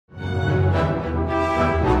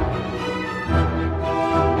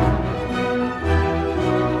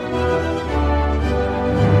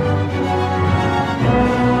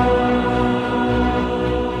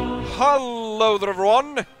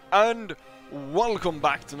And welcome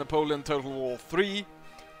back to Napoleon Total War 3.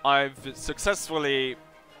 I've successfully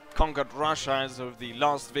conquered Russia as of the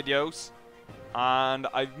last videos, and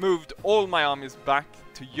I've moved all my armies back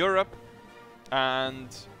to Europe.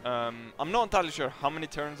 And I'm not entirely sure how many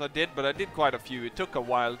turns I did, but I did quite a few. It took a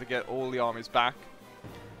while to get all the armies back,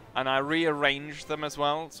 and I rearranged them as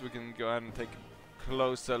well, so we can go ahead and take a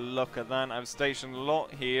closer look at that. I've stationed a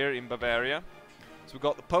lot here in Bavaria. So we've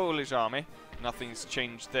got the Polish army. Nothing's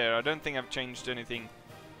changed there. I don't think I've changed anything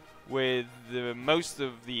with most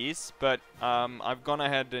of these, but I've gone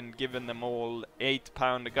ahead and given them all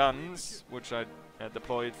 8-pounder guns, which I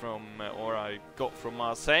deployed from, or I got from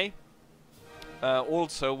Marseille.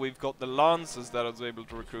 Also, we've got the Lancers that I was able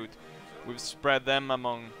to recruit. We've spread them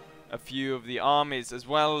among a few of the armies as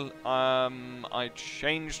well. I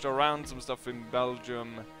changed around some stuff in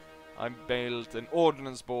Belgium. I built an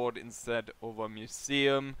ordnance board instead of a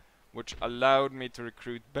museum, which allowed me to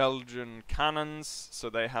recruit Belgian cannons, so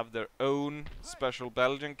they have their own special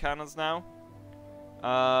Belgian cannons now.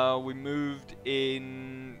 We moved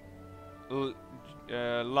in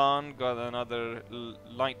Lan, got another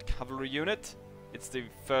light cavalry unit. It's the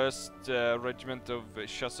 1st regiment of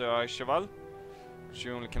Chasseurs à Cheval, which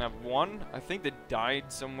you only can have one. I think they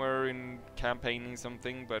died somewhere in campaigning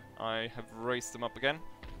something, but I have raised them up again.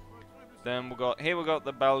 Then we got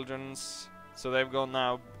the Belgians. So they've got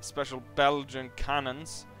now special Belgian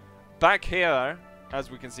cannons. Back here,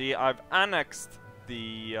 as we can see, I've annexed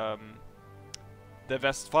the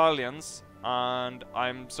Westphalians, and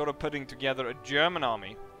I'm sort of putting together a German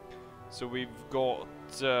army. So we've got,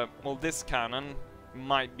 well, this cannon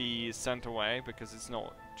might be sent away because it's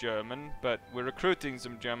not German, but we're recruiting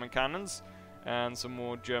some German cannons and some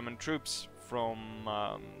more German troops from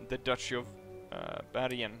the Duchy of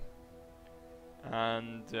Bergen.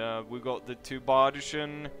 And we got the 2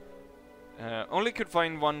 Badischen. Only could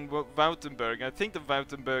find one Württemberg. I think the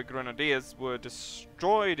Württemberg Grenadiers were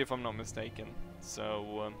destroyed, if I'm not mistaken.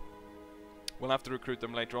 So we'll have to recruit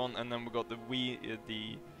them later on. And then we got the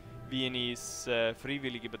Viennese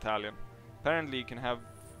Frivillige Battalion. Apparently you can have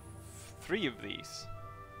 3 of these,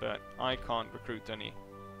 but I can't recruit any.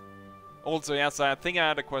 Also, yes, I think I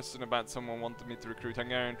had a question about someone wanted me to recruit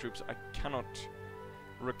Hungarian troops. I cannot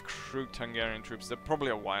recruit Hungarian troops. They're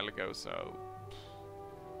probably a while ago, so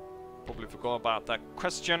probably forgot about that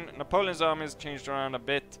question. Napoleon's army has changed around a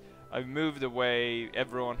bit. I've moved away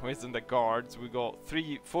everyone who is in the guards. We got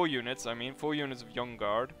 4 units. I mean, 4 units of young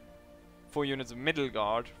guard, 4 units of middle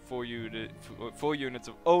guard, 4 units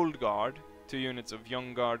of old guard, 2 units of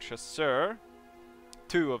young guard chasseur,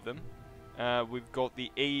 2 of them. We've got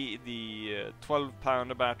the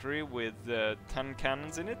 12-pounder battery with 10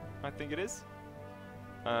 cannons in it. I think it is.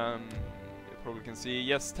 You probably can see,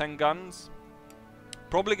 yes, 10 guns.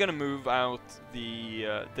 Probably gonna move out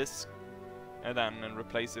the this and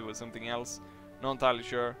replace it with something else. Not entirely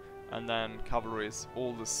sure. And then cavalry is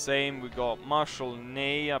all the same. We got Marshal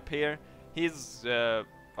Ney up here. He's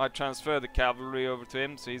I transferred the cavalry over to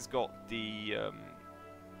him, so he's got the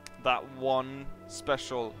that one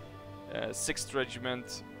special 6th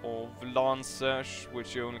regiment of Lancers,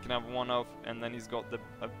 which you only can have 1 of, and then he's got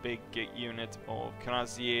a big unit of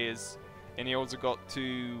Cuirassiers, and he also got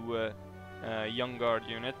 2 young guard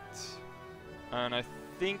units. And I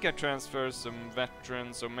think I transferred some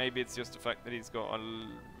veterans, or maybe it's just the fact that he's got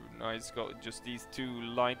he's got just these 2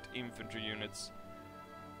 light infantry units,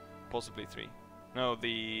 possibly 3. No,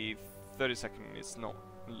 the 32nd is not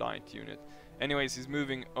light unit. Anyways, he's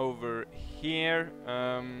moving over here.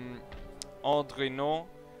 Adreno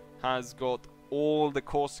has got all the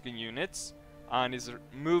Corsican units and is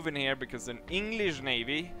moving here because an English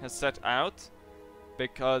navy has set out.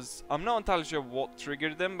 Because I'm not entirely sure what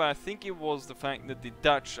triggered them, but I think it was the fact that the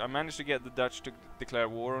Dutch, I managed to get the Dutch to declare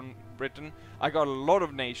war on Britain. I got a lot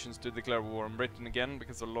of nations to declare war on Britain again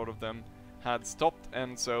because a lot of them had stopped,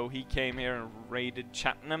 and so he came here and raided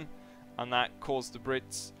Cheltenham, and that caused the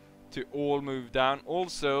Brits to all move down.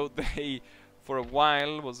 Also, they for a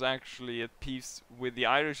while was actually at peace with the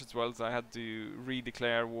Irish as well, so I had to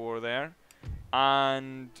redeclare war there.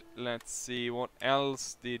 And let's see, what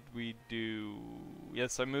else did we do?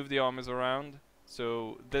 Yes, I moved the armies around.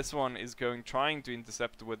 So this one is trying to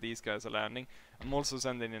intercept where these guys are landing. I'm also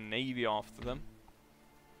sending a navy after them.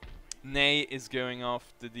 Ney is going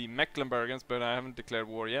after the Mecklenburgans, but I haven't declared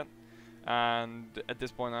war yet. And at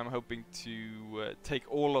this point I'm hoping to take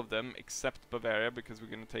all of them except Bavaria, because we're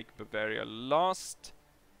going to take Bavaria last.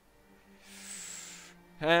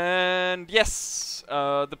 And yes,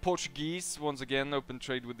 the Portuguese once again opened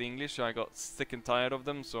trade with the English. I got sick and tired of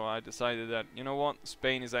them, so I decided that, you know what,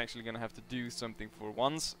 Spain is actually gonna have to do something for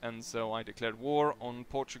once, and so I declared war on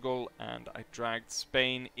Portugal and I dragged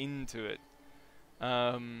Spain into it.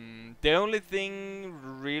 The only thing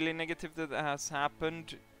really negative that has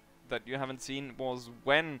happened that you haven't seen was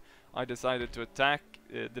when I decided to attack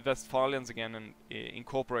the Westphalians again and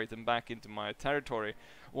incorporate them back into my territory,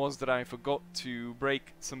 was that I forgot to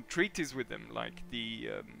break some treaties with them, like the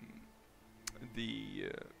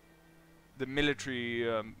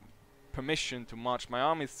military permission to march my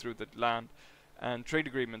armies through the land, and trade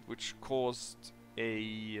agreement, which caused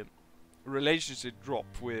a relationship drop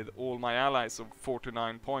with all my allies of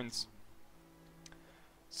 49 points.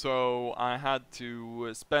 So I had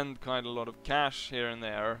to spend quite a lot of cash here and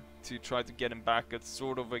there to try to get them back at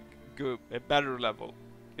sort of a better level.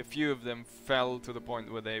 A few of them fell to the point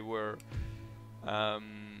where they were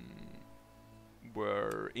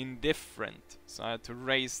indifferent, so I had to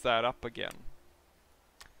raise that up again.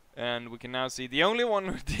 And we can now see the only one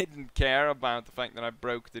who didn't care about the fact that I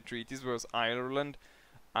broke the treaties was Ireland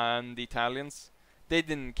and the Italians. They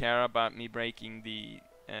didn't care about me breaking the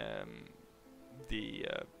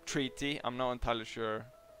treaty. I'm not entirely sure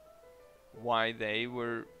why they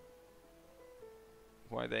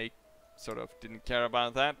sort of didn't care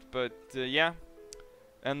about that, but yeah.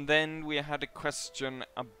 And then we had a question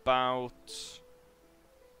about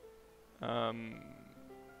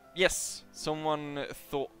yes, someone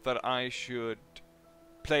thought that I should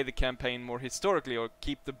play the campaign more historically, or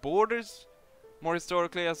keep the borders more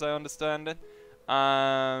historically, as I understand it,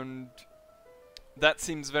 and that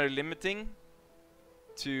seems very limiting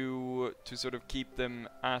to sort of keep them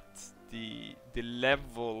at the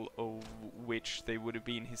level of which they would have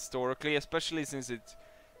been historically, especially since it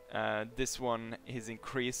this one is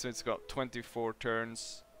increased, so it's got 24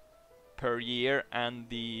 turns per year, and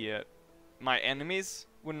the my enemies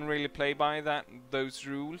wouldn't really play by those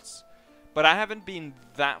rules. But I haven't been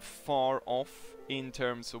that far off in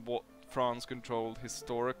terms of what France controlled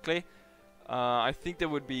historically. I think there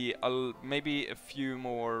would be maybe a few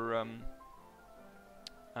more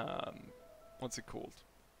what's it called?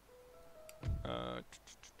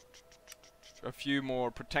 A few more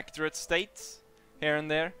protectorate states here and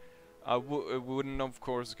there. I wouldn't, of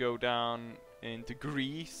course, go down into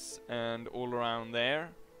Greece and all around there.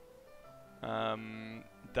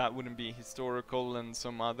 That wouldn't be historical, and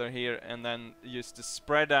some other here. And then just the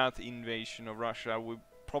spread out invasion of Russia, we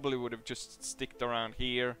probably would have just sticked around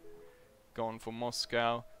here, gone for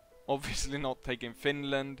Moscow. Obviously not taking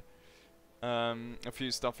Finland. A few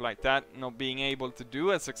stuff like that. Not being able to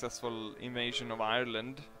do a successful invasion of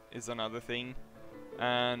Ireland is another thing,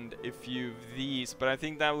 and a few of these, but I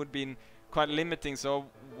think that would be quite limiting. So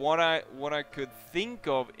what I could think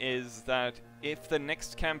of is that if the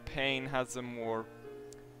next campaign has a more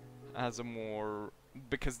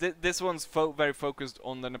because this one's very focused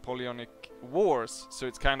on the Napoleonic Wars, so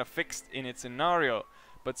it's kind of fixed in its scenario.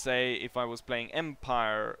 But say if I was playing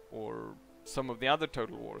Empire or some of the other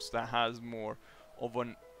Total Wars that has more of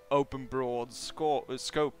an open, broad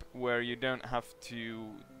scope where you don't have to,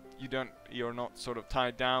 you're not sort of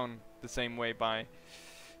tied down the same way by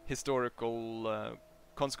historical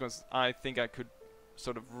consequences. I think I could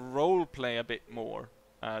sort of role play a bit more,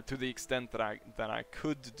 to the extent that I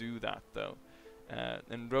could do that though,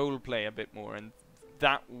 and role play a bit more, and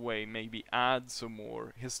that way maybe add some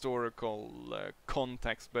more historical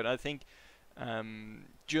context. But I think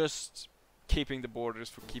just keeping the borders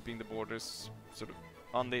for keeping the borders sort of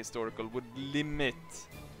on the historical would limit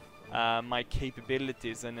my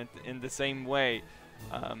capabilities, and in the same way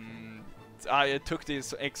I took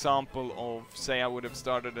this example of, say I would have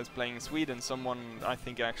started as playing Sweden. Someone I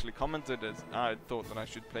think actually commented as I thought that I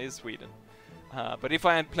should play Sweden, but if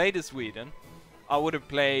I had played as Sweden, I would have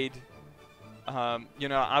played you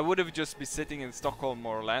know, I would have just been sitting in Stockholm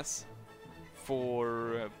more or less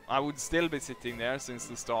for I would still be sitting there since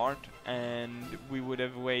the start, and we would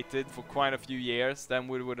have waited for quite a few years. Then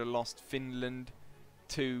we would have lost Finland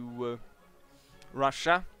to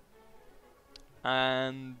Russia,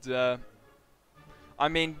 and I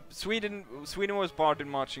mean, Sweden was part in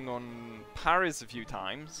marching on Paris a few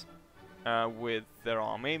times with their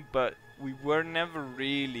army, but we were never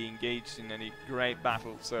really engaged in any great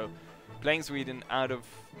battles. So playing Sweden out of,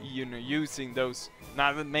 you know, using those,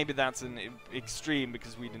 now maybe that's an extreme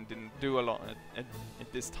because Sweden didn't do a lot at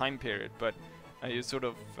this time period, but you sort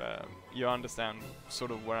of you understand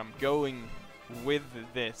sort of where I'm going with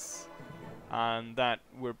this, and that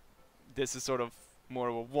this is sort of more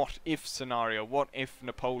of a what if scenario. What if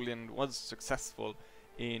Napoleon was successful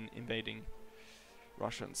in invading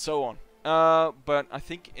Russia, and so on. But I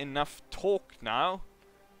think enough talk now.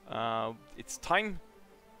 It's time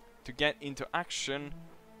to get into action,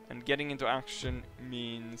 and getting into action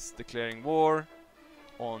means declaring war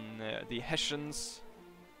on the Hessians,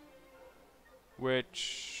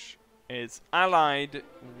 which is allied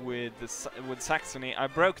with with Saxony. I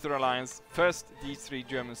broke their alliance. First, these three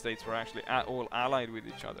German states were actually all allied with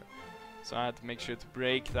each other, so I had to make sure to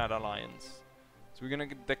break that alliance. So we're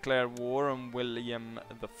gonna declare war on William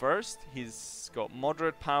the First. He's got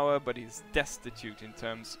moderate power, but he's destitute in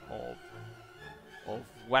terms of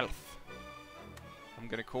wealth. I'm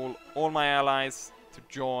gonna call all my allies to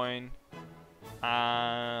join,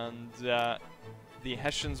 and the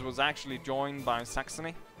Hessians was actually joined by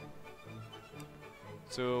Saxony.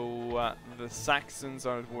 So the Saxons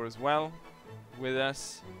are at war as well with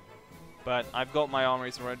us, but I've got my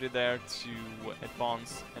armies already there to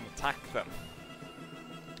advance and attack them.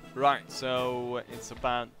 Right, so it's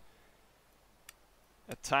about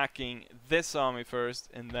attacking this army first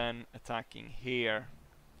and then attacking here.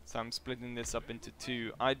 So I'm splitting this up into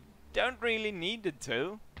two. I don't really need it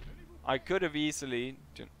to. I could have easily.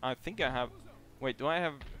 I think I have. Wait,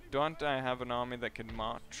 don't I have an army that can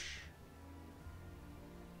march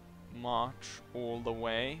all the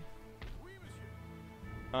way?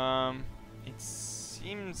 It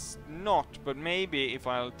seems not, but maybe if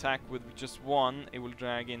I'll attack with just one, it will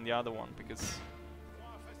drag in the other one, because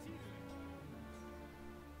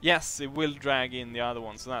yes, it will drag in the other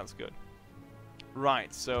one, so that's good.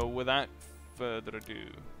 Right, so without further ado,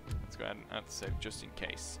 let's go ahead and add save just in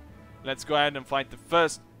case. Let's go ahead and fight the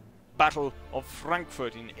first Battle of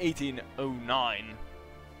Frankfurt in 1809.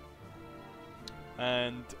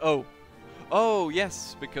 And oh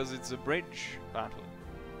yes, because it's a bridge battle.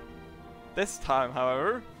 This time,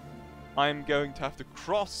 however, I'm going to have to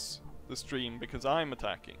cross the stream because I'm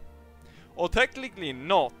attacking. Or technically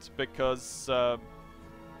not, because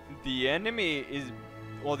the enemy is,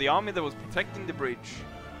 or the army that was protecting the bridge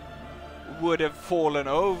would have fallen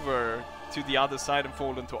over to the other side and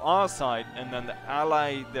fallen to our side, and then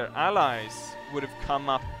their allies would have come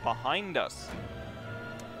up behind us.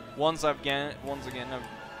 Once again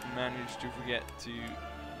I've managed to forget to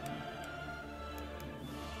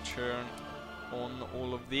turn on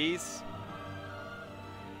all of these.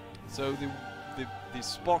 So the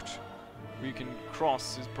spot where you can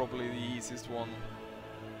cross is probably the easiest one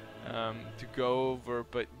to go over,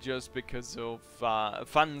 but just because of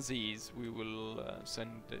funsies, we will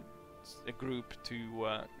send a group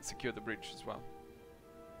to secure the bridge as well.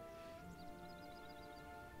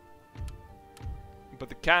 But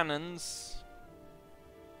the cannons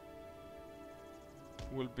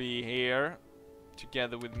will be here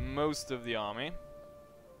together with most of the army.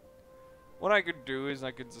 What I could do is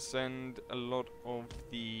I could send a lot of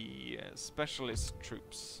the specialist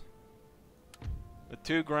troops. The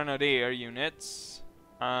 2 grenadier units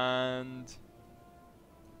and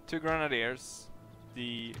 2 grenadiers,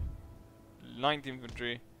 the light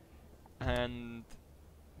infantry, and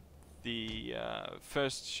the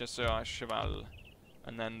 1st chasseurs à cheval,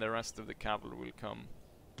 and then the rest of the cavalry will come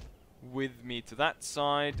with me to that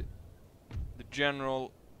side, the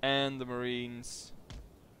general and the marines.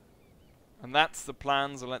 And that's the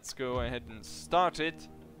plan, so let's go ahead and start it.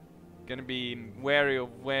 Gonna be wary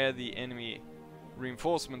of where the enemy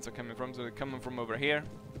reinforcements are coming from, so they're coming from over here.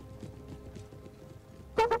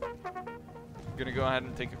 I'm gonna go ahead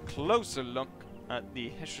and take a closer look at the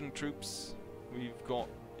Hessian troops. We've got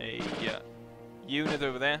a unit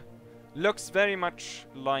over there. Looks very much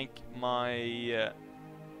like my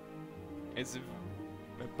is it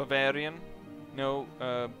Bavarian? No,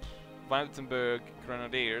 Württemberg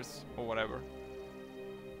Grenadiers or whatever.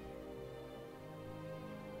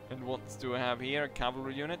 And what do I have here? A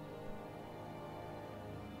cavalry unit.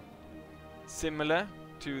 Similar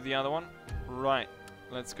to the other one. Right,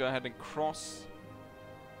 let's go ahead and cross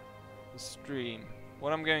the stream.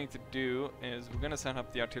 What I'm going to do is we're going to set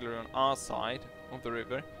up the artillery on our side of the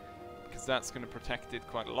river, because that's going to protect it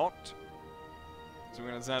quite a lot. So we're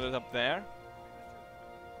going to set it up there.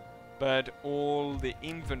 But all the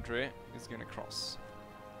infantry is going to cross.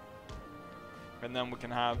 And then we can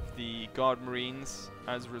have the guard marines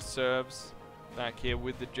as reserves back here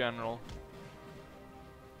with the general.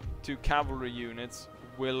 2 cavalry units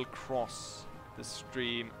will cross the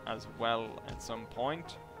stream as well at some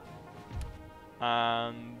point.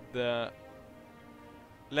 And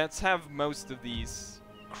let's have most of these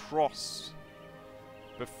cross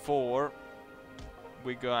before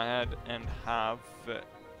we go ahead and have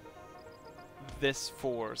this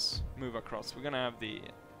force move across. We're gonna have the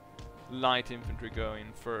light infantry go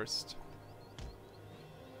in first.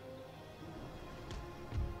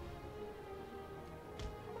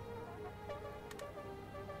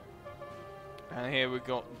 here we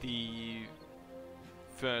got the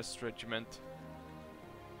 1st Regiment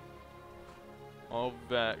of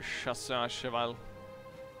Chasseurs Cheval.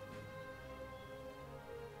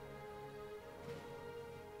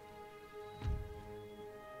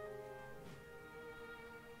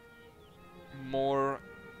 More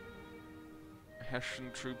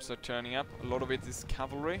Hessian troops are turning up. A lot of it is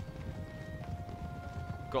cavalry.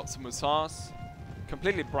 Got some hussars.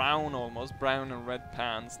 Completely brown almost. Brown and red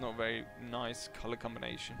pants. Not very nice color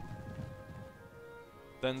combination.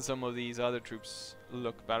 Then some of these other troops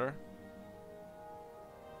look better.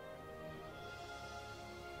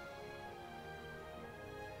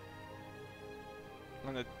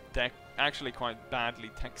 And the deck actually quite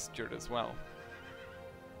badly textured as well,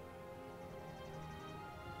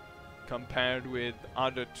 compared with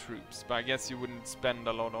other troops, but I guess you wouldn't spend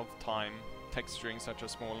a lot of time texturing such a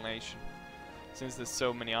small nation, since there's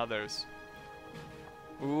so many others.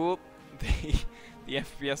 Oop, the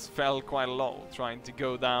FPS fell quite a lot trying to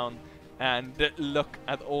go down and look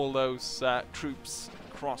at all those troops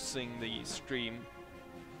crossing the stream.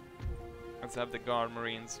 Let's have the Guard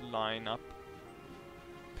Marines line up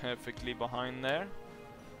perfectly behind there.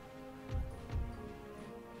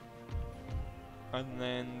 And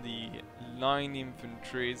then the line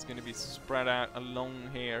infantry is going to be spread out along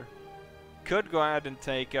here. Could go ahead and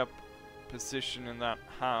take up position in that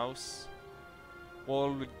house.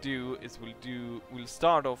 What we'll do is we'll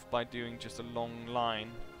start off by doing just a long line,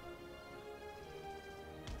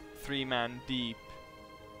 3-man deep,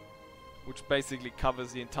 which basically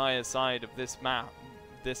covers the entire side of this map,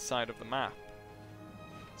 this side of the map.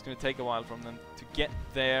 It's going to take a while from them to get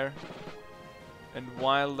there. And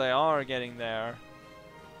while they are getting there,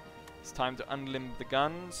 it's time to unlimb the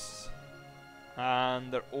guns.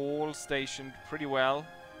 And they're all stationed pretty well.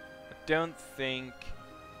 I don't think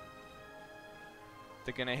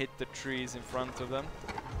they're gonna hit the trees in front of them.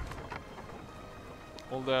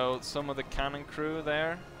 Although some of the cannon crew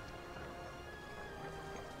there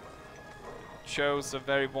chose a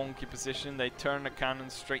very wonky position. They turn the cannon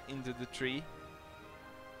straight into the tree.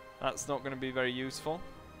 That's not gonna be very useful.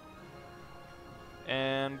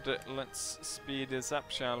 And let's speed this up,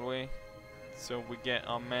 shall we? So we get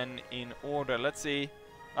our men in order. Let's see.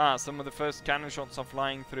 Some of the first cannon shots are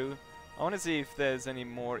flying through. I want to see if there's any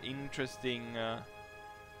more interesting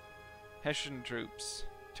Hessian troops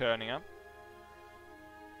turning up.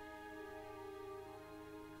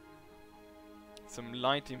 Some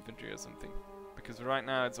light infantry or something. Because right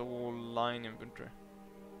now it's all line infantry.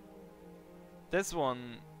 This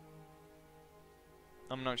one,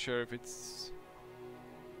 I'm not sure if it's...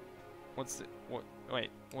 What's it? What?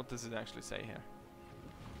 Wait, what does it actually say here?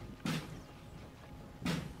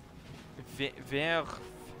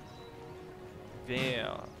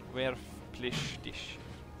 Werfpflichtig.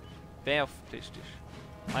 Werfpflichtig.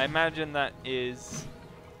 I imagine that is...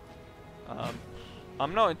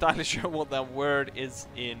 I'm not entirely sure what that word is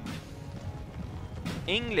in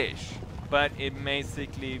English, but it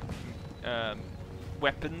basically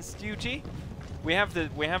weapons duty. We have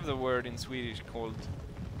the word in Swedish called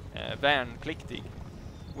värnpliktig,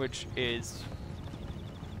 which is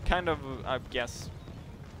kind of, I guess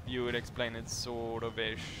you would explain it sort of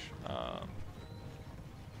ish.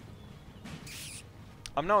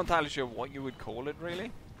 I'm not entirely sure what you would call it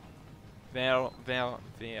really. Ver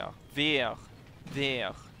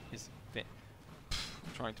is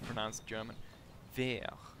trying to pronounce German.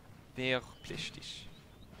 Wehrpflichtig.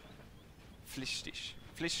 Pflichtig.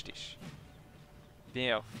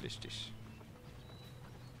 Wehrpflichtig.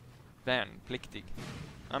 Värnpliktig.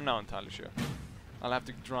 I'm not entirely sure. I'll have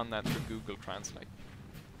to run that through Google Translate.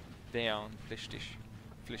 Värnpliktig.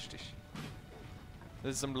 Pflichtig.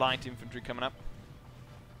 There's some light infantry coming up.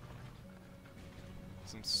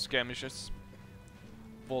 Some skirmishers.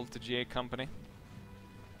 Voltigeur company.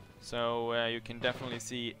 So you can definitely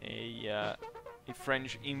see a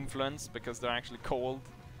French influence because they're actually called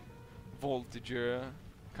Voltigeur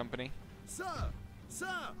company. Sir!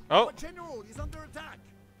 Sir! Oh! Our general is under attack!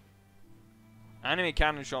 Enemy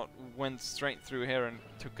cannon shot went straight through here and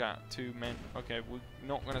took out 2 men. Okay, we're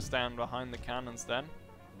not gonna stand behind the cannons then.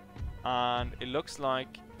 And it looks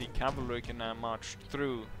like the cavalry can now march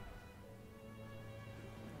through.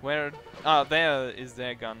 Where? Ah, there is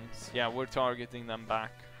their guns. Yeah, we're targeting them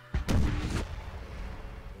back.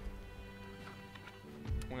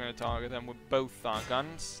 We're gonna target them with both our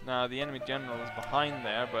guns. Now the enemy general is behind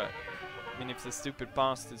there, but I mean, if the stupid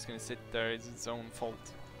bastard's gonna sit there, it's its own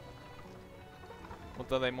fault. What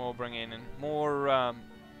are they more bringing in? More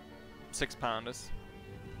 6-pounders.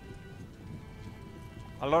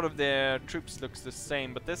 A lot of their troops looks the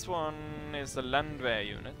same, but this one is a Landwehr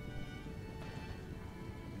unit.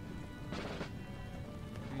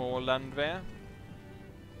 more Landwehr.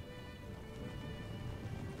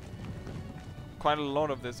 Quite a lot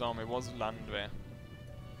of this army was Landwehr.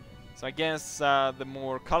 So I guess the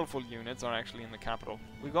more colorful units are actually in the capital.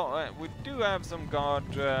 We do have some guard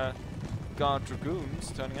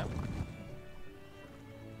dragoons turning up.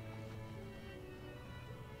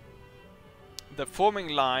 The forming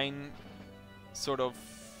line sort of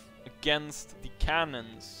against the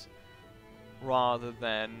cannons rather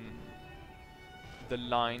than the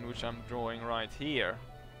line which I'm drawing right here.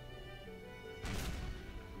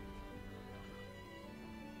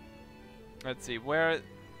 Let's see, where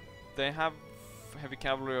they have heavy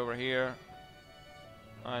cavalry over here,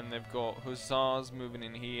 and they've got hussars moving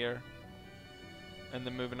in here, and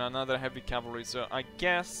they're moving another heavy cavalry. So I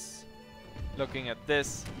guess, looking at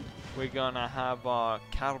this, we're gonna have our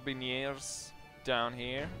carbineers down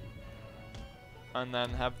here, and then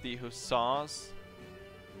have the hussars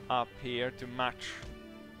up here to match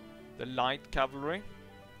the light cavalry.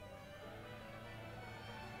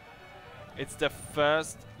 It's the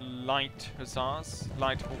first light hussars,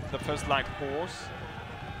 the first light horse,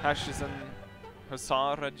 Hessian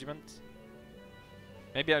Hussar Regiment.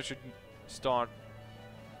 Maybe I should start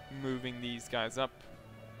moving these guys up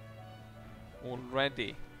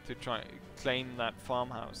already to try claim that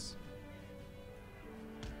farmhouse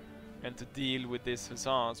and to deal with these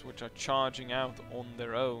hussars which are charging out on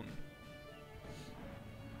their own.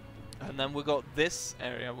 And then we got this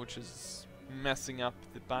area which is messing up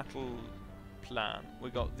the battle plan. We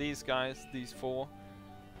got these guys, these four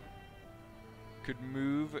could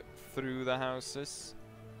move through the houses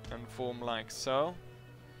and form like so.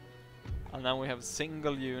 And then we have a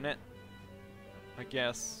single unit. I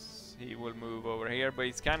guess he will move over here, but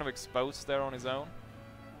he's kind of exposed there on his own.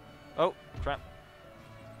 Oh, crap.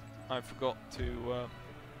 I forgot to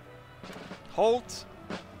halt.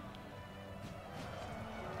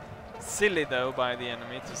 Silly though by the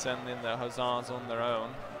enemy to send in the hussars on their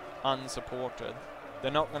own, unsupported. They're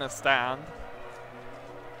not gonna stand,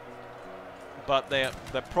 but they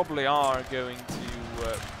probably are going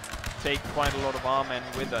to take quite a lot of our men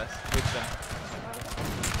with them.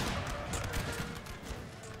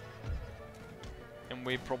 And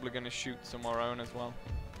we're probably gonna shoot some of our own as well.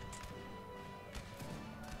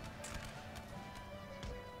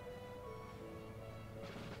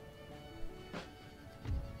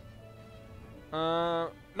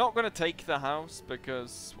 Not gonna take the house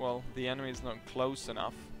because, well, the enemy is not close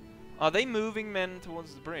enough. Are they moving men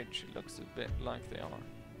towards the bridge? It looks a bit like they are.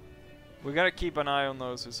 We gotta keep an eye on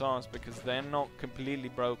those hussars because they're not completely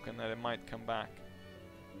broken, they might come back.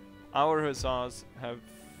 Our hussars have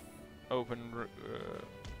open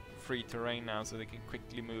free terrain now, so they can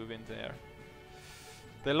quickly move into there.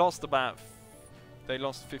 They lost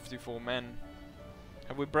 54 men.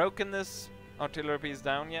 Have we broken this artillery piece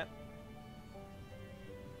down yet?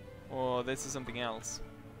 Or this is something else?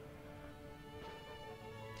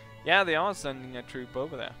 Yeah, they are sending a troop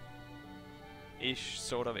over there. Ish,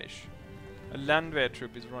 sort of ish. A Landwehr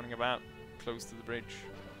troop is running about close to the bridge.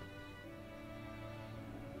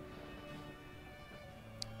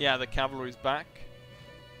 Yeah, the cavalry's back.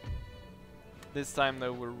 This time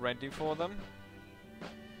though we're ready for them.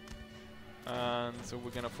 And so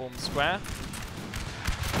we're gonna form square.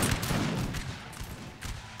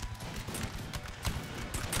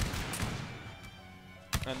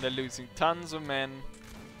 And they're losing tons of men.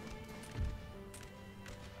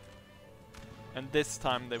 And this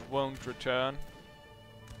time they won't return.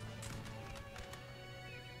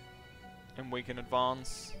 And we can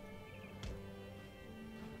advance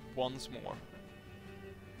once more.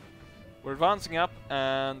 We're advancing up,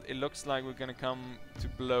 and it looks like we're gonna come to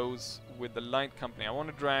blows with the light company. I want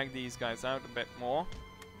to drag these guys out a bit more.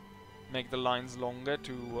 Make the lines longer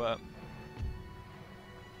to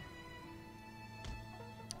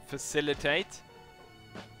facilitate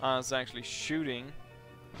us actually shooting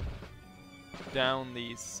down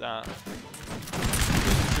these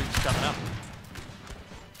troops coming up.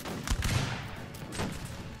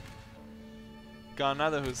 Got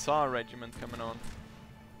another Hussar regiment coming on.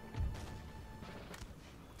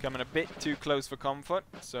 Coming a bit too close for comfort,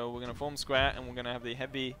 so we're gonna form square and we're gonna have the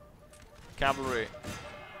heavy cavalry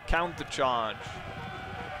countercharge.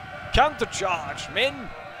 Countercharge, men!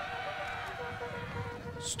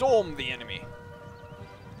 Storm the enemy.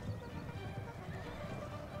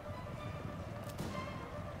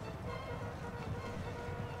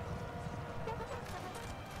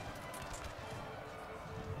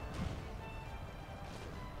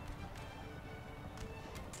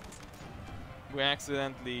 We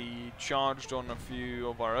accidentally charged on a few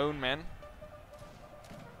of our own men,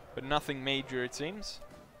 but nothing major it seems.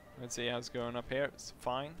 Let's see how it's going up here. It's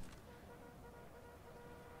fine.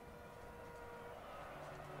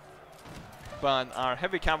 But our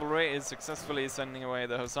heavy cavalry is successfully sending away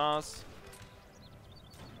the hussars.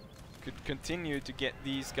 Could continue to get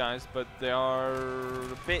these guys, but they are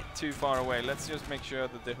a bit too far away. Let's just make sure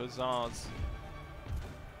that the hussars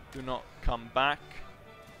do not come back.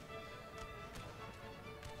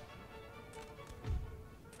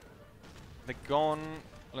 They're gone.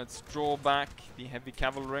 Let's draw back the heavy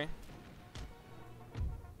cavalry.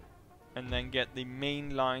 And then get the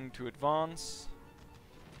main line to advance.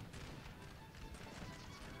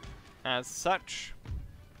 As such.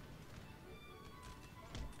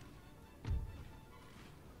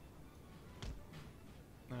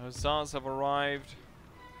 The hussars have arrived.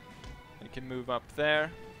 They can move up there.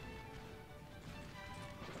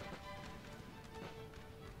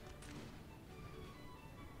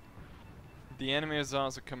 The enemy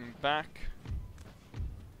hussars are coming back.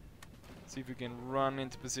 See if we can run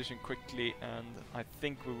into position quickly, and I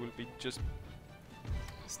think we will be just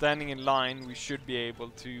standing in line. We should be able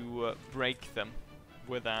to break them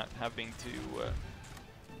without having to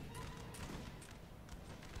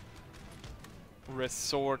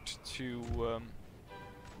resort to oh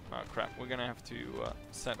crap, we're gonna have to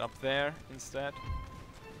set up there instead,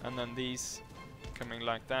 and then these coming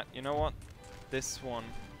like that. You know what, this one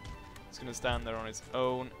is gonna stand there on its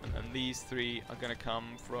own, and then these three are gonna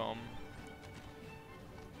come from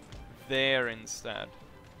there instead,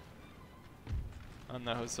 and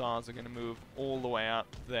the hussars are gonna move all the way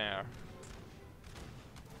up there.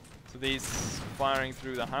 So these firing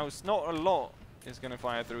through the house, not a lot is gonna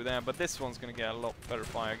fire through there, but this one's gonna get a lot better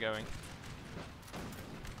fire going.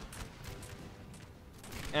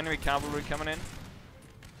 Enemy cavalry coming in,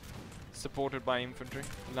 supported by infantry.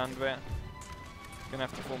 Landwehr gonna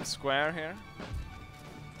have to form a square here,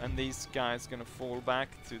 and these guys gonna fall back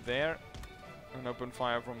to there and open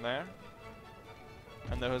fire from there.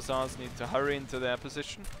 And the hussars need to hurry into their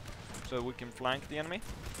position so we can flank the enemy.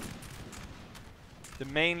 The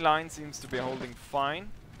main line seems to be holding fine,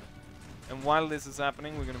 and while this is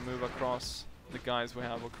happening, we're gonna move across the guys we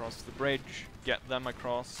have across the bridge, get them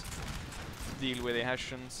across, deal with the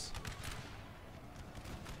Hessians.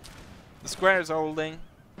 The square is holding.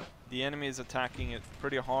 The enemy is attacking it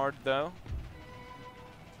pretty hard though.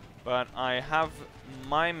 But I have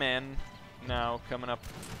my men now coming up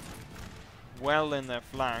well in their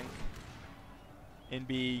flank in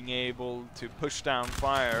being able to push down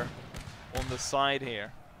fire on the side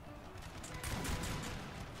here.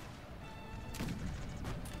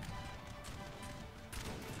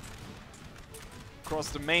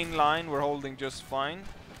 Across the main line we're holding just fine.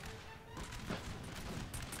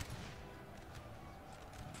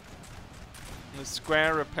 The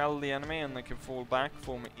square repel the enemy, and they can fall back,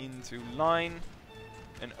 form into line,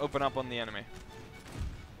 and open up on the enemy.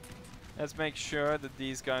 Let's make sure that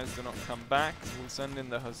these guys do not come back. So we'll send in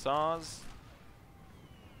the hussars.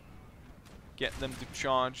 Get them to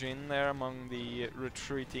charge in there among the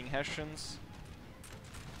retreating Hessians.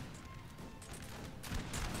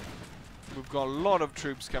 We've got a lot of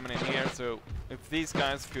troops coming in here, so if these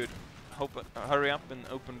guys could hurry up and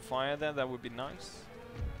open fire there, that would be nice.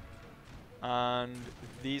 And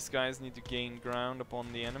these guys need to gain ground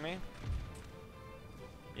upon the enemy.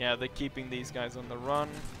 Yeah, they're keeping these guys on the run.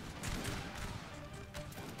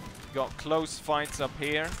 Got close fights up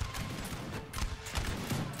here,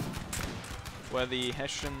 where the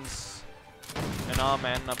Hessians and our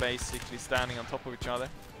men are basically standing on top of each other.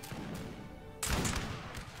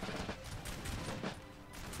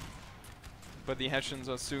 But the Hessians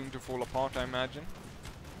are soon to fall apart, I imagine.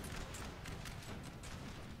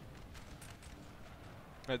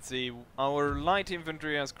 Let's see, our light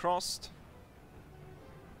infantry has crossed.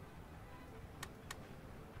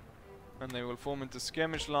 And they will form into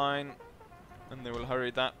skirmish line, and they will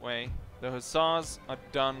hurry that way. The hussars are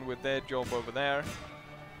done with their job over there.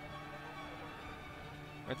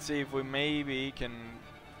 Let's see if we maybe can...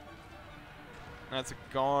 That's a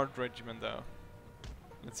guard regiment though.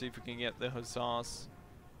 Let's see if we can get the hussars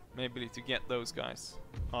maybe to get those guys.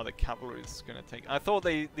 Oh, the cavalry is gonna take... I thought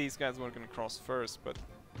these guys were gonna cross first, but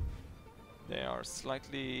they are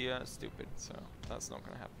slightly stupid, so that's not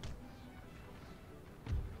gonna happen.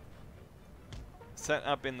 Set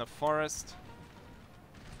up in the forest.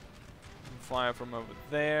 Fire from over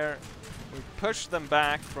there. We push them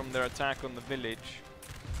back from their attack on the village.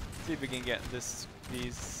 See if we can get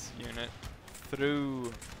these unit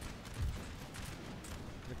through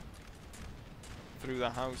the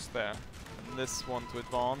house there, and this one to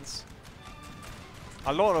advance.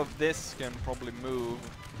 A lot of this can probably move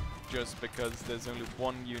just because there's only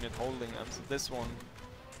one unit holding them, so this one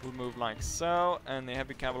will move like so, and the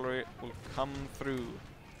heavy cavalry will come through.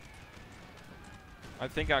 I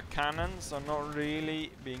think our cannons are not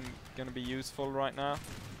really gonna be useful right now.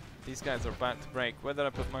 These guys are about to break. Where did I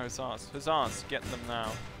put my hussars? Hussars, get them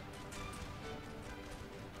now.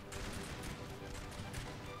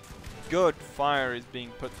 Good fire is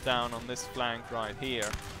being put down on this flank right here.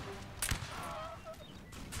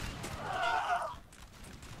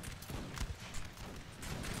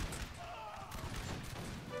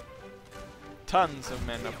 Tons of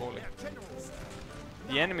men are falling.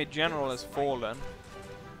 The enemy general has fallen.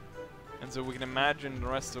 And so we can imagine the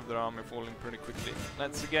rest of their army falling pretty quickly.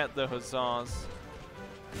 Let's get the hussars.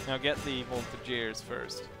 Now get the voltigeurs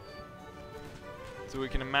first. So we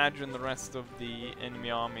can imagine the rest of the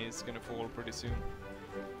enemy army is going to fall pretty soon.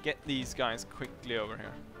 Get these guys quickly over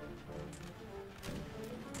here.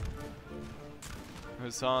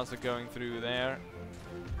 Hussars are going through there.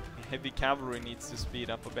 The heavy cavalry needs to speed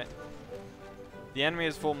up a bit. The enemy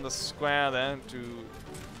has formed a square there to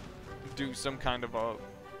do some kind of a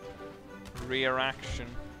rear action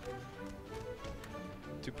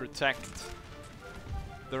to protect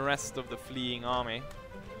the rest of the fleeing army.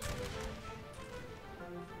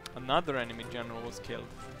 Another enemy general was killed.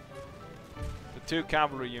 The 2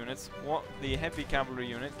 cavalry units, the heavy cavalry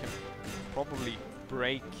unit can probably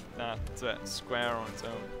break that square on its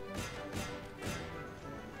own.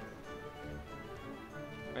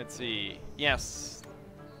 Let's see. Yes,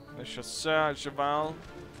 the chasseurs cheval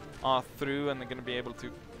are through, and they're going to be able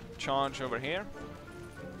to charge over here.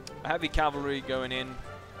 Heavy cavalry going in,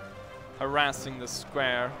 harassing the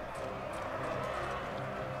square.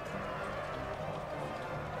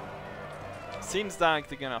 Seems like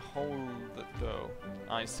they're gonna hold it though,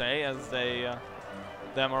 I say, as they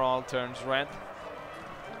them are all turns red.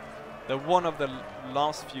 They're one of the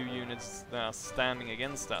last few units that are standing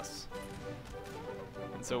against us,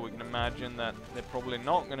 and so we can imagine that they're probably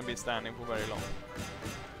not going to be standing for very long.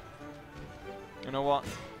 You know what?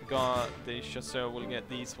 The chasseur will get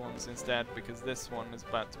these ones instead, because this one is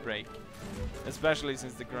about to break. Especially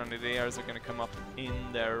since the grenadiers are going to come up in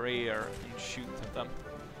their rear and shoot at them.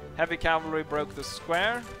 Heavy cavalry broke the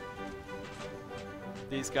square.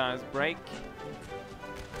 These guys break.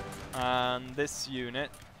 And this unit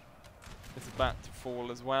is about to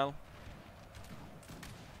fall as well.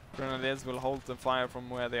 Grenadiers will hold the fire from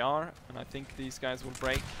where they are, and I think these guys will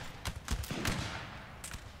break.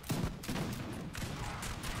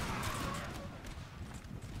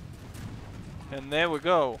 And there we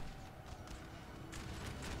go.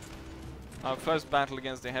 Our first battle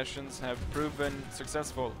against the Hessians have proven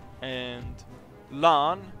successful, and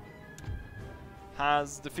Lan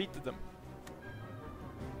has defeated them.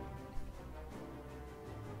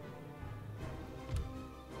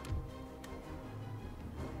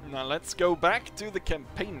 Now let's go back to the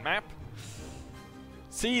campaign map,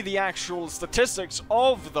 see the actual statistics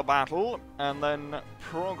of the battle, and then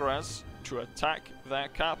progress to attack their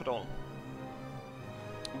capital.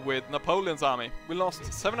 With Napoleon's army, we lost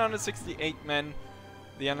 768 men.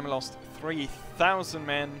 The enemy lost 3,000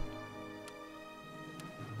 men.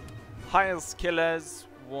 Highest killers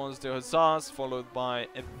was the Hussars, followed by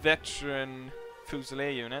a veteran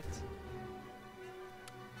Fusilier unit.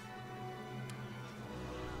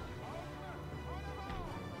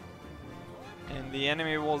 And the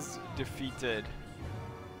enemy was defeated.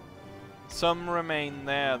 Some remain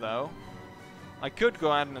there though. I could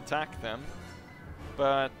go out and attack them,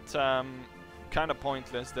 but kind of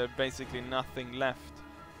pointless. There's basically nothing left,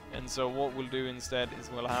 and so what we'll do instead is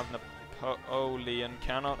we'll have Napoleon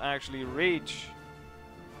cannot actually reach.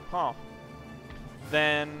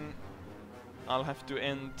 Then I'll have to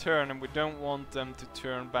end turn, and we don't want them to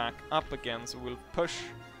turn back up again, so we'll push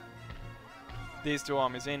these 2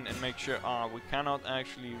 armies in and make sure we cannot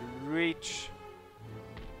actually reach.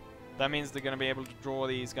 That means they're gonna be able to draw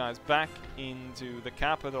these guys back into the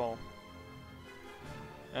capital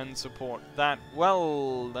and support that.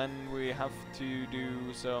 Well, then we have to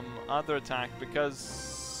do some other attack,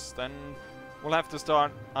 because then we'll have to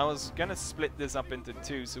start. I was gonna split this up into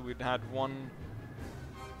 2, so we'd had one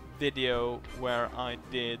video where I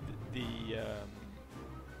did the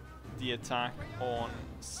attack on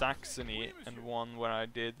Saxony, and one where I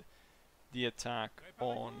did the attack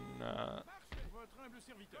on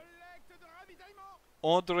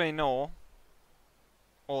Audreynaud,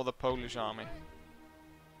 or the Polish army.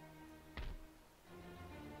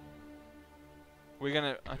 We're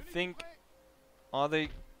gonna, I think,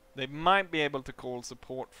 they might be able to call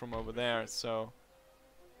support from over there, so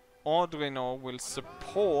Audreynaud will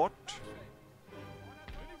support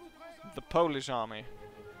the Polish army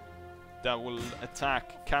that will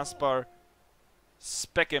attack Kaspar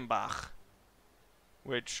Speckenbach,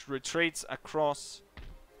 which retreats across,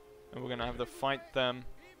 and we're gonna have to fight them.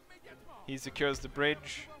 He secures the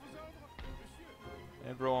bridge.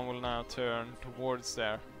 Everyone will now turn towards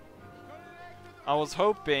there. I was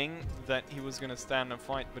hoping that he was gonna stand and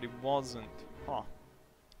fight, but he wasn't. Huh.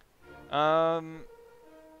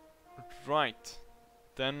 Right.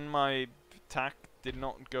 Then my attack did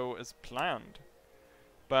not go as planned.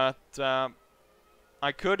 But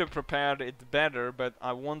I could have prepared it better, but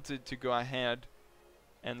I wanted to go ahead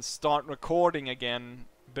and start recording again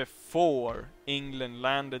before England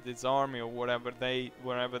landed its army or wherever they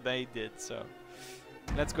did. So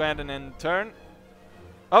let's go ahead and then turn.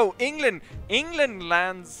 Oh, England! England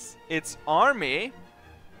lands its army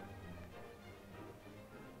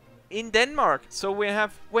in Denmark. So we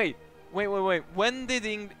have wait. When did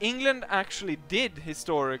England actually did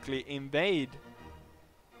historically invade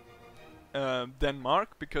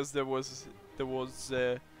Denmark? Because they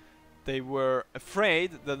were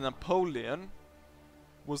afraid that Napoleon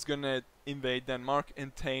was gonna invade Denmark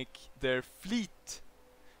and take their fleet,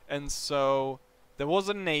 and so there was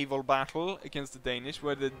a naval battle against the Danish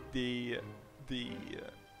where the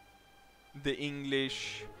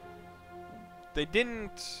English, they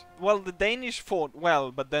didn't, well, the Danish fought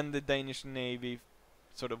well, but then the Danish navy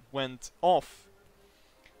sort of went off,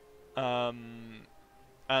 and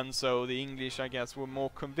so the English, I guess, were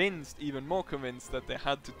even more convinced that they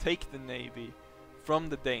had to take the navy from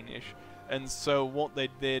the Danish. And so what they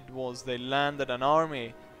did was they landed an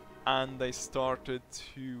army and they started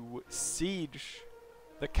to siege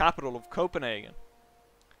the capital of Copenhagen.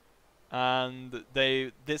 And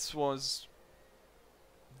this was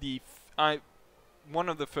one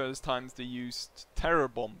of the first times they used terror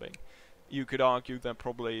bombing. You could argue that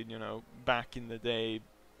probably, you know, back in the day,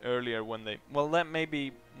 earlier when they, well, that may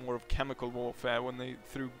be more of chemical warfare, when they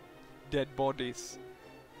threw dead bodies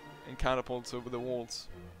and catapults over the walls.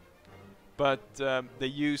 But they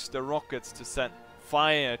used the rockets to set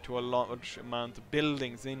fire to a large amount of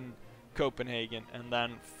buildings in Copenhagen and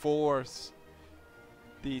then force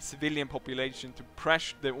the civilian population to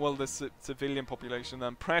pressure the civilian population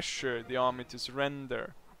then pressure the army to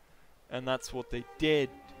surrender, and that's what they did.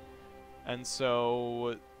 And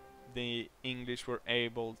so the English were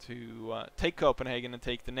able to take Copenhagen and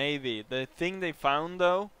take the navy. The thing they found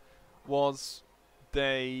though was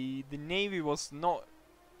the navy was not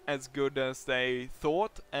as good as they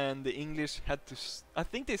thought, and the English had to I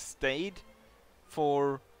think they stayed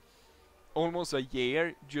for almost a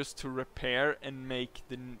year just to repair and make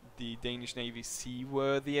the Danish navy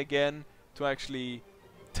seaworthy again, to actually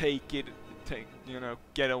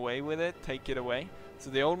get away with it, take it away. So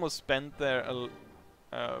they almost spent their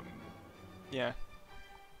yeah.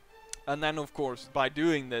 And then of course by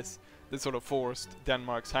doing this, they sort of forced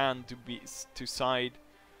Denmark's hand to side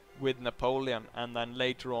with Napoleon, and then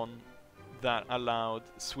later on that allowed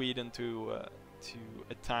Sweden to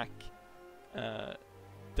attack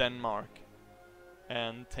Denmark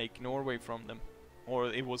and take Norway from them,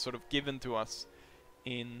 or it was sort of given to us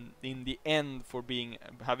in the end for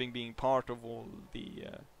having been part of all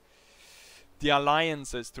the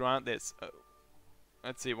alliances throughout this.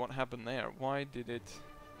 Let's see what happened there. Why did it?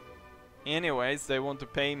 Anyways, they want to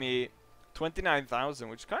pay me 29,000,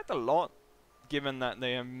 which is quite a lot, given that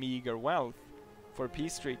they have meager wealth for a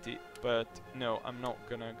peace treaty. But no, I'm not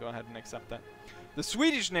gonna go ahead and accept that. The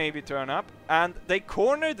Swedish navy turn up and they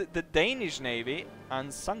cornered the Danish navy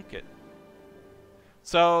and sunk it.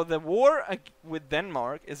 So the war with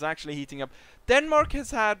Denmark is actually heating up. Denmark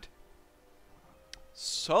has had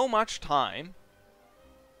so much time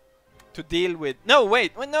to deal with. No,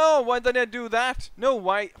 wait, no, why did I do that? No,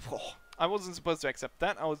 why? Oh, I wasn't supposed to accept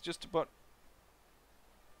that. I was just about.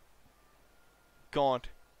 God,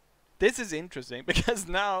 this is interesting because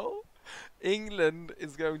now England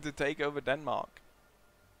is going to take over Denmark,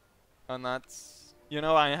 and that's, you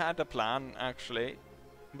know, I had a plan actually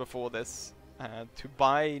before this to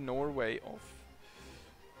buy Norway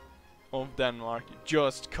of Denmark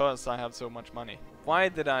just cause I have so much money. Why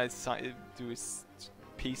did I do a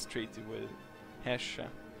peace treaty with Hesse?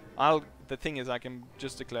 The thing is, I can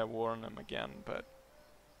just declare war on them again, but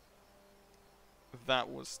that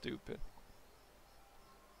was stupid.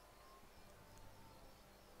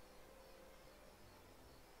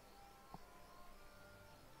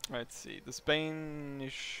 Let's see, the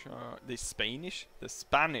Spanish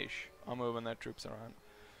are moving their troops around.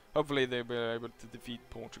 Hopefully they'll be able to defeat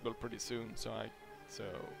Portugal pretty soon, so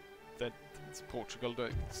that Portugal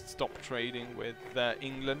to stop trading with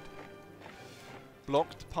England.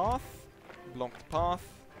 Blocked path,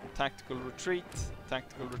 tactical retreat,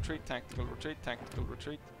 tactical retreat, tactical retreat, tactical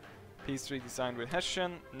retreat. Peace treaty signed with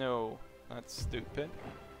Hessian. No, that's stupid.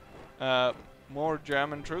 More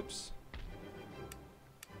German troops.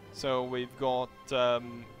 So we've got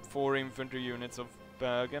 4 infantry units of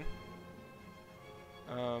Bergen.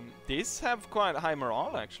 These have quite high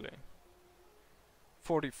morale actually.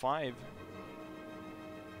 45.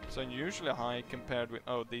 So unusually high compared with...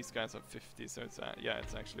 Oh, these guys have 50, so it's yeah,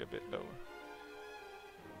 it's actually a bit lower.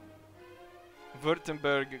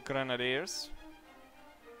 Württemberg Grenadiers.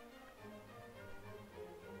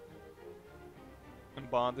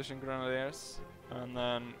 And Badischen Grenadiers. And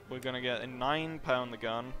then we're gonna get a 9-pounder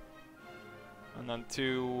gun. And then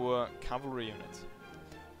 2 cavalry units.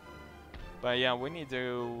 But yeah, we need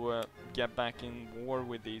to get back in war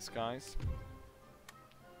with these guys.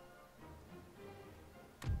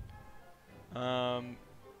 Can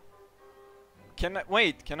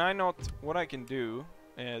I not... What I can do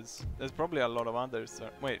is... There's probably a lot of others.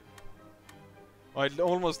 Wait. Oh, it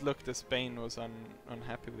almost looked as Spain was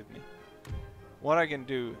unhappy with me. What I can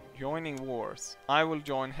do, joining wars. I will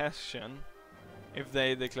join Hessian if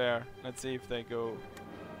they declare. Let's see if they go.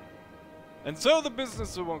 And so the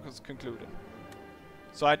business of one was concluded.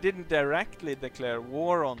 So I didn't directly declare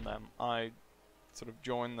war on them. I sort of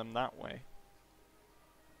joined them that way.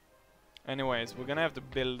 Anyways, we're gonna have to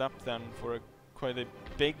build up then for quite a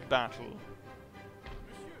big battle.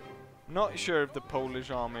 Not sure if the Polish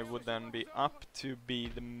army would then be up to be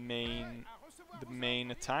the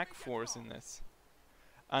main attack force in this.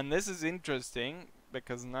 And this is interesting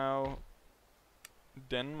because now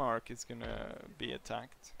Denmark is gonna be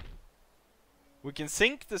attacked. We can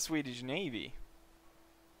sink the Swedish Navy.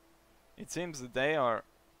 It seems that they are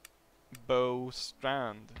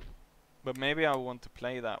bow-strand. But maybe I want to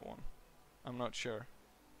play that one. I'm not sure.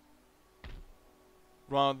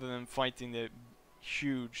 Rather than fighting the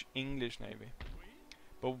huge English Navy.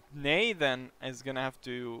 But Ney then is gonna have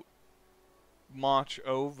to march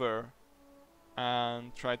over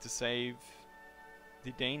and try to save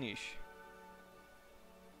the Danish.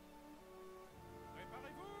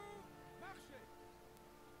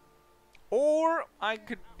 Or I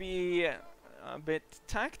could be a bit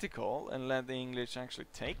tactical and let the English actually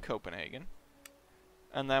take Copenhagen.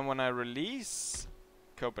 And then when I release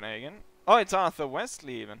Copenhagen... Oh, it's Arthur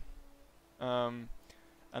Wesley even. And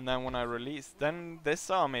then when I release... Then this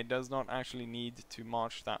army does not actually need to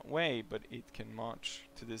march that way, but it can march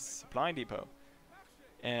to this supply depot.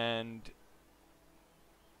 And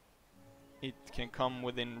it can come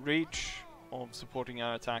within reach of supporting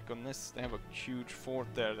our attack on this. They have a huge fort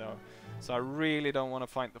there though. So I really don't want to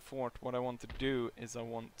fight the fort. What I want to do is I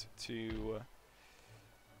want to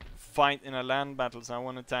fight in a land battle. So I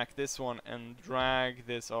want to attack this one and drag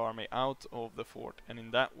this army out of the fort, and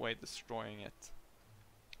in that way destroying it.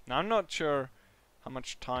 Now I'm not sure how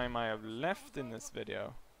much time I have left in this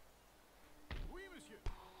video.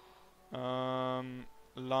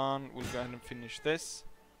 Lan, we'll go ahead and finish this.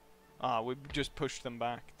 Ah, we just pushed them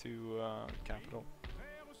back to capital.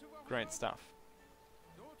 Great stuff.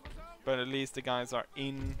 But at least the guys are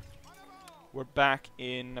in. We're back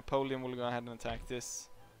in. Napoleon will go ahead and attack this.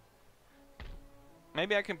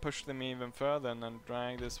 Maybe I can push them even further and then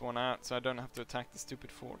drag this one out so I don't have to attack the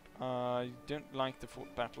stupid fort. I don't like the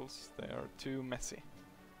fort battles. They are too messy.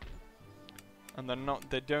 And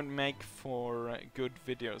they don't make for good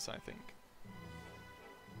videos, I think.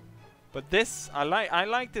 But this, I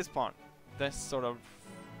like this part. This sort of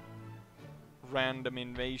random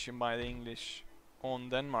invasion by the English on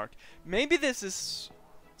Denmark. Maybe this is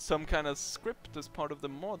some kind of script as part of the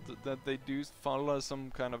mod, that they do follow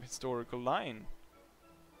some kind of historical line.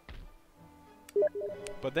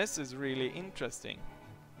 But this is really interesting.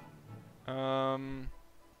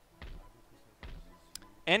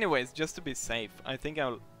 Anyways, just to be safe, I think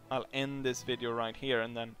I'll end this video right here,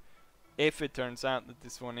 and then if it turns out that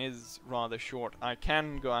this one is rather short, I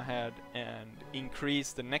can go ahead and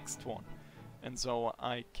increase the next one. And so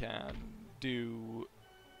I can do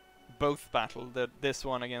both battle, this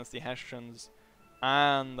one against the Hessians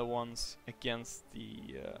and the ones against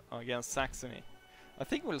the against Saxony. I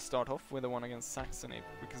think we'll start off with the one against Saxony,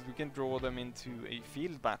 because we can draw them into a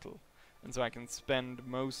field battle, and so I can spend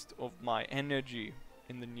most of my energy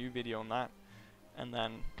in the new video on that, and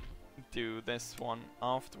then do this one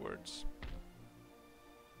afterwards.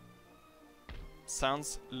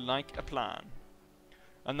 Sounds like a plan.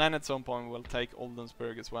 And then at some point we'll take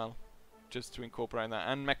Oldensburg as well, just to incorporate that,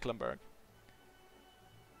 and Mecklenburg.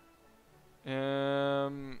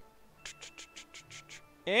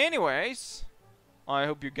 Anyways, I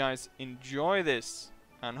hope you guys enjoy this,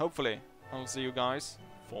 and hopefully I'll see you guys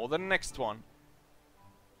for the next one.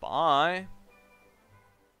 Bye!